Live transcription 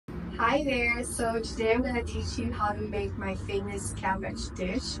Hi there, so today I'm going to teach you how to make my famous cabbage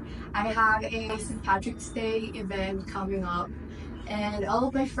dish. I have a St. Patrick's Day event coming up and all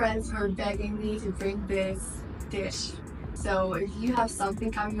of my friends are begging me to bring this dish. So if you have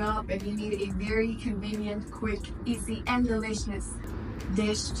something coming up and you need a very convenient, quick, easy and delicious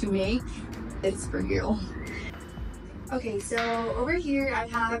dish to make, it's for you. Okay, so over here I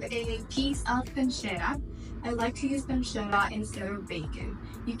have a piece of pancetta. I like to use pancetta instead of bacon.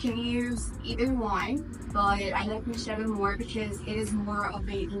 You can use either one, but I like pancetta more because it is more of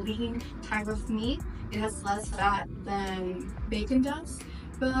a lean type of meat. It has less fat than bacon does,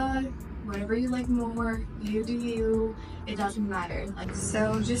 but whatever you like more, you do you, it doesn't matter.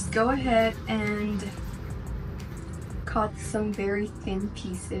 So just go ahead and cut some very thin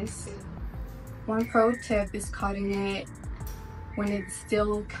pieces. One pro tip is cutting it when it's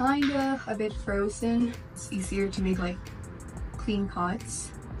still kinda a bit frozen. It's easier to make like clean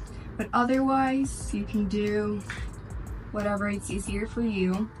cuts. But otherwise, you can do whatever it's easier for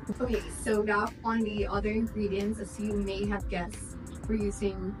you. Okay, so now on the other ingredients, as you may have guessed, we're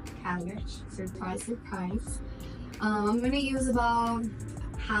using cabbage. Surprise, surprise. I'm gonna use about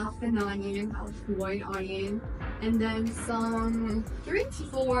half an onion, half white onion, and then some 3 to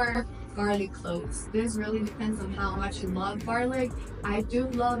 4 garlic cloves. This really depends on how much you love garlic. I do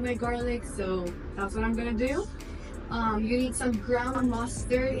love my garlic, so that's what I'm gonna do. You need some ground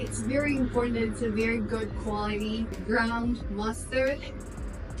mustard. It's very important that it's a very good quality ground mustard.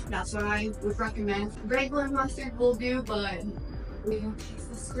 That's what I would recommend. Regular mustard will do, but we don't taste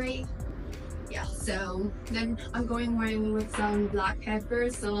this great. Yeah, so then I'm going in with some black pepper,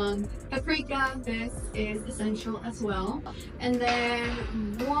 some paprika. This is essential as well. And then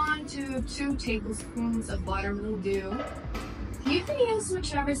 1 to 2 tablespoons of butter will do. You can use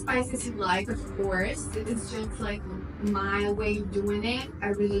whichever spices you like, of course. It's just like my way of doing it. I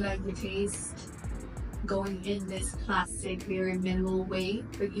really like the taste going in this classic, very minimal way,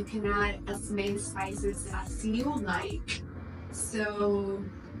 but you can add as many spices as you like. So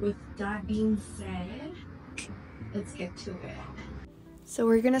with that being said, let's get to it. So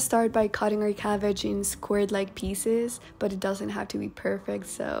we're gonna start by cutting our cabbage in squared like pieces, but it doesn't have to be perfect,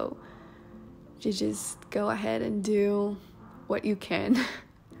 so you just go ahead and do what you can.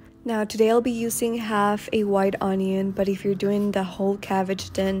 Now today I'll be using half a white onion, but if you're doing the whole cabbage,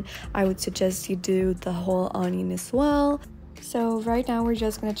 then I would suggest you do the whole onion as well. So right now we're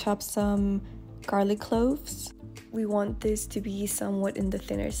just gonna chop some garlic cloves. We want this to be somewhat in the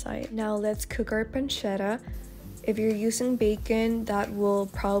thinner side. Now let's cook our pancetta. If you're using bacon, that will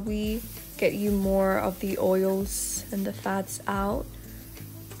probably get you more of the oils and the fats out.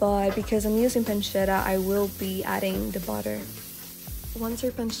 But because I'm using pancetta, I will be adding the butter. Once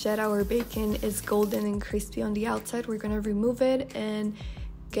our pancetta or bacon is golden and crispy on the outside, we're gonna remove it and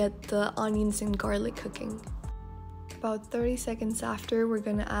get the onions and garlic cooking. About 30 seconds after, we're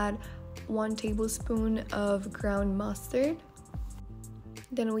gonna add 1 tablespoon of ground mustard.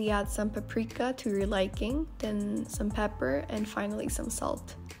 Then we add some paprika to your liking, then some pepper, and finally some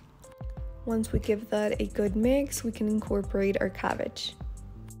salt. Once we give that a good mix, we can incorporate our cabbage.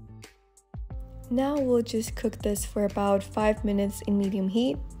 Now we'll just cook this for about 5 minutes in medium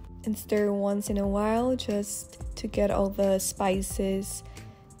heat and stir once in a while just to get all the spices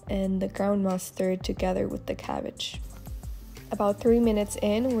and the ground mustard together with the cabbage. About 3 minutes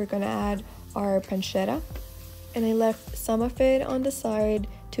in, we're gonna add our pancetta, and I left some of it on the side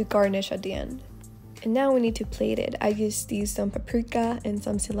to garnish at the end. And now we need to plate it. I just used some paprika and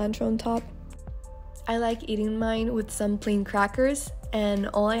some cilantro on top. I like eating mine with some plain crackers, and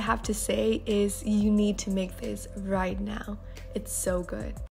all I have to say is you need to make this right now. It's so good.